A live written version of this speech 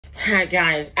Hi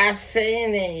guys, I've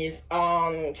seen these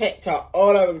on TikTok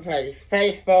all over the place.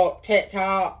 Facebook,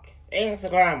 TikTok,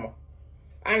 Instagram.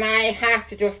 And I have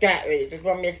to just get these. There's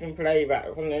one missing flavour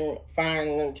from the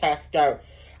Fine and Tesco.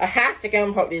 I have to go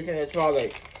and put these in the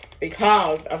trolley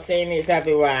because I've seen these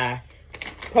everywhere.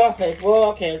 Puppies,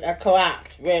 walkers are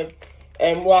collapsed with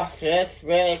WOTSITS,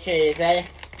 really cheesy.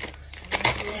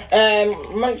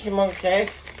 MUNCH,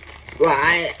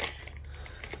 right.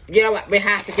 You know what, we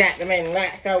have to get them in.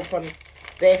 Let's open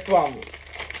this one.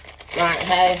 Right,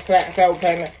 hey, let's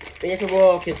open these are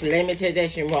walkers, limited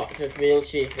edition WOTSITS, real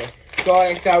cheaply.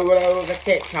 Going so all over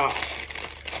TikTok.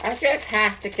 I just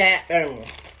have to get them.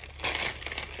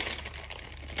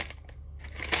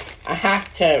 I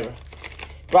have to.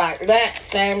 Right, let's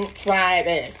try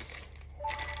this.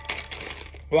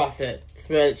 WOTSITS, it's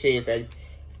really cheesy.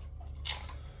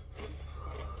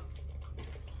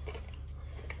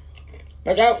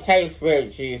 They don't taste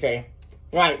really cheesy.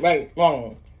 Right, wait,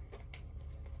 wrong.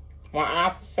 What I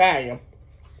have to say,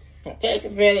 it tastes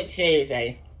really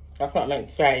cheesy. That's what I meant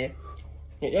to say.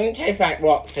 It doesn't taste like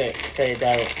WOTSITS, so you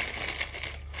don't.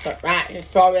 But that is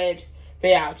solid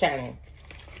 3 out of 10.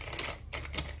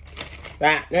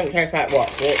 That doesn't taste like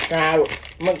WOTSITS. Now,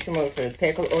 MUNCH,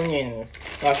 pickled onions.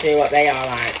 I'll see what they are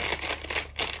like.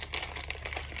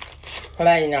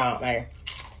 Plain, aren't they?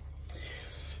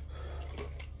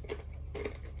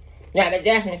 Yeah, they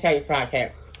definitely taste like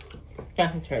it.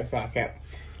 Definitely taste like it.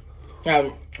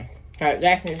 So it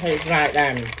definitely tastes like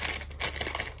them.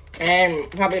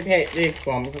 Probably pick this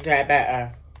one because they're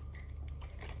better.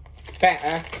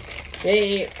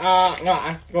 These are not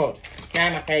as good.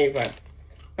 They're my favourite.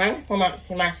 Thanks for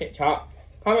watching my TikTok.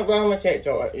 Comment below my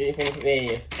TikTok what you think of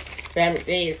these.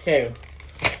 These two.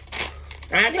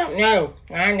 I don't know.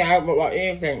 I know, but what do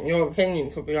you think? Your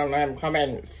opinions will be on them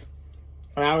comments.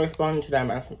 And I'll respond to them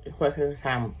as quick as I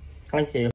can. Thank you.